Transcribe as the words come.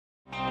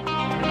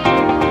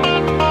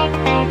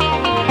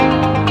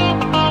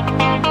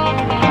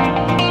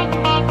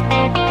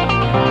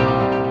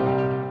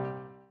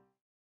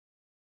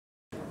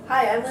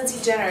Hi, I'm Lindsay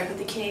Jennerich with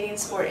the Canadian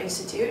Sport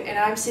Institute, and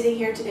I'm sitting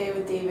here today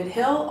with David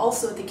Hill,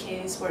 also with the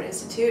Canadian Sport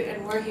Institute,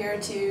 and we're here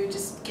to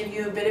just give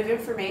you a bit of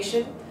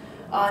information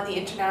on the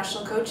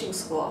International Coaching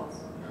School.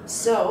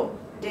 So,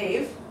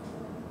 Dave,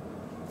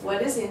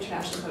 what is the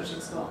International Coaching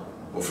School?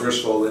 Well,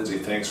 first of all, Lindsay,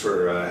 thanks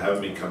for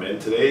having me come in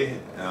today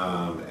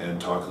and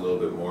talk a little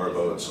bit more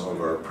about some of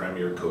our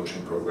premier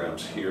coaching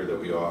programs here that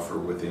we offer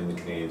within the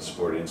Canadian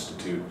Sport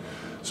Institute.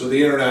 So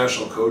the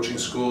International Coaching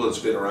School, it's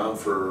been around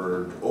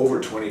for over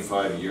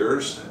 25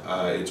 years.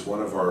 It's one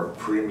of our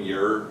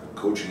premier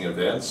coaching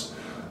events.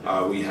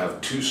 We have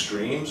two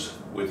streams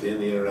within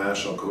the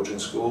International Coaching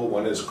School.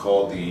 One is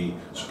called the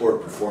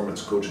Sport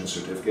Performance Coaching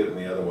Certificate, and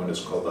the other one is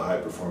called the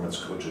High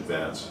Performance Coach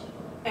Advance.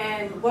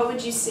 And what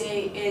would you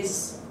say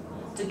is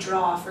the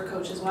draw for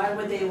coaches? Why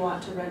would they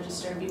want to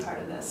register and be part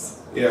of this?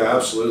 Yeah,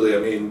 absolutely. I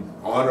mean,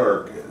 on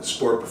our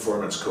Sport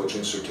Performance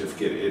Coaching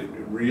Certificate, it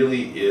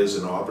really is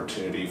an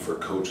opportunity for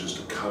coaches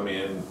to come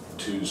in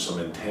to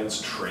some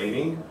intense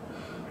training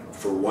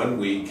for 1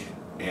 week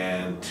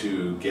and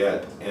to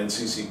get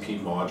NCCP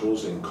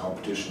modules in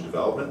competition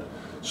development.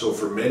 So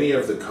for many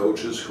of the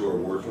coaches who are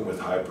working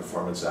with high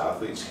performance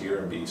athletes here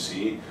in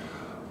BC,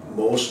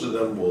 most of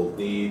them will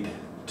need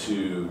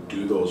to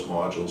do those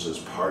modules as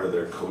part of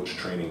their coach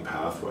training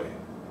pathway.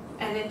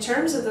 And in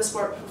terms of the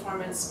Sport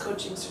Performance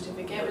Coaching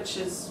Certificate, which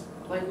is,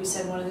 like we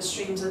said, one of the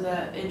streams of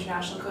the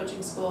International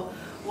Coaching School,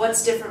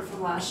 what's different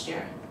from last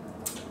year?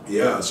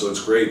 Yeah, so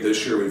it's great.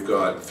 This year we've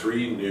got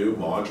 3 new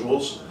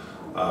modules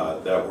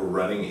that we're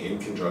running in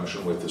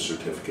conjunction with the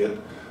certificate.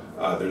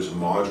 There's a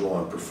module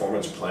on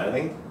performance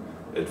planning,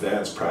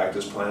 advanced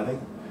practice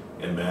planning,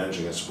 and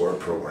managing a sport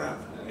program.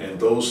 And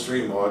those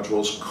 3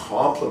 modules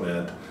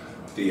complement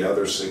the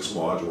other 6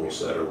 modules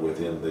that are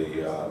within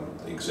the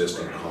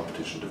existing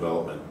competition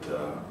development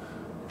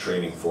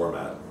training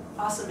format.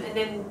 Awesome. And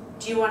then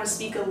do you want to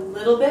speak a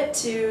little bit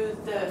to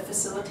the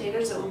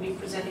facilitators that will be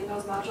presenting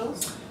those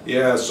modules?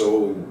 Yeah,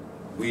 so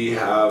we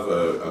have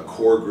a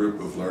core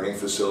group of learning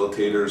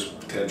facilitators,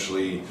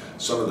 potentially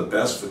some of the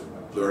best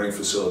learning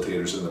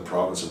facilitators in the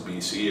province of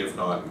BC, if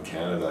not in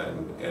Canada,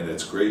 and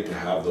it's great to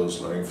have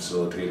those learning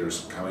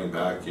facilitators coming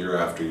back year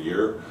after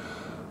year.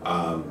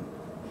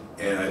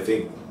 And I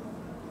think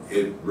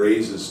it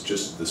raises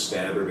just the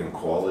standard and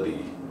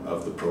quality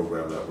of the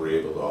program that we're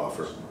able to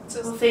offer.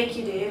 So, well, thank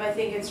you, Dave. I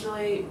think it's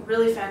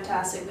really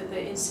fantastic that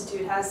the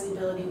Institute has the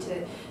ability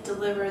to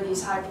deliver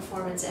these high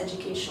performance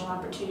educational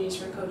opportunities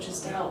for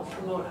coaches to help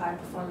promote high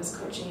performance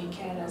coaching in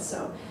Canada.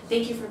 So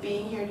thank you for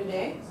being here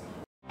today.